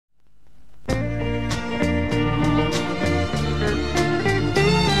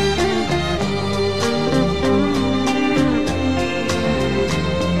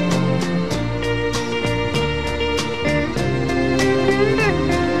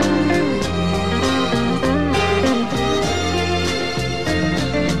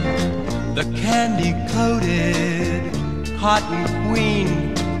candy-coated cotton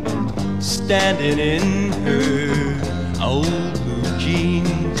queen, standing in her old blue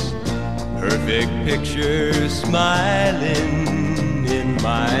jeans, perfect picture smiling in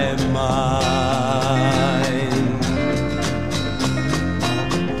my mind.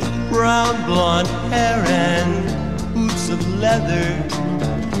 Brown blonde hair and boots of leather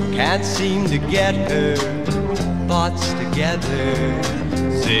can't seem to get her thoughts together.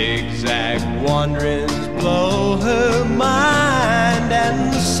 Zigzag wanderings blow her mind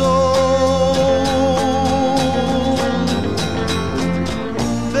and soul.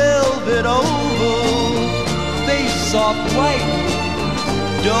 Velvet oval, face soft white,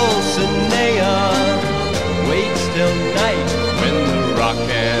 Dulcinea waits till night when the rock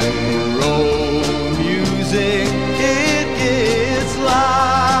and roll music it gets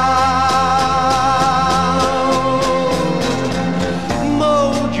loud.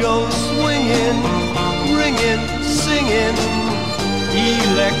 Mojo swinging, ringing, singing,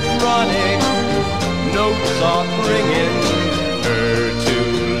 electronic notes are ringing. Her two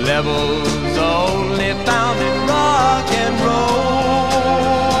levels only found in rock and roll.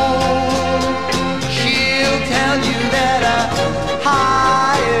 She'll tell you that a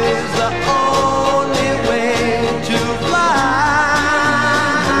high is the only way to fly.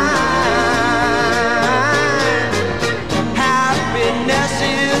 Happiness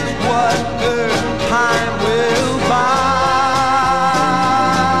is what her time will buy.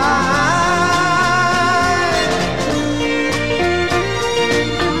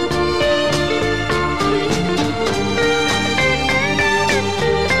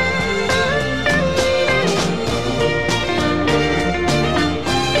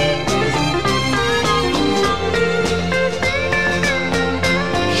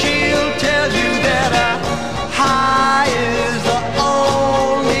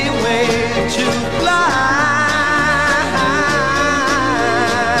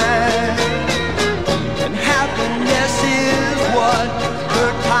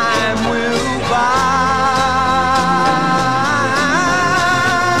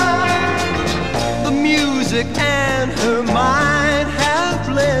 And her mind have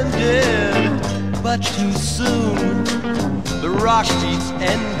blended, but too soon the rock beats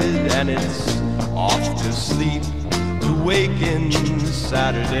ended and it's off to sleep to wake in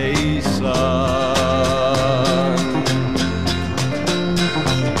Saturday sun.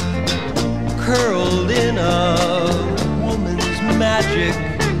 Curled in a woman's magic,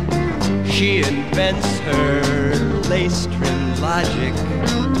 she invents her lace-trimmed logic.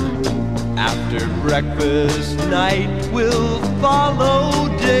 After breakfast, night will follow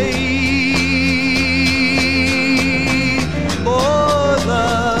day. Oh,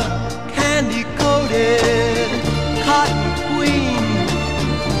 the candy-coated cotton queen,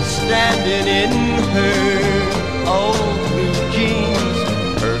 standing in her old blue jeans,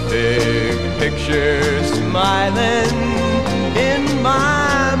 perfect picture smiling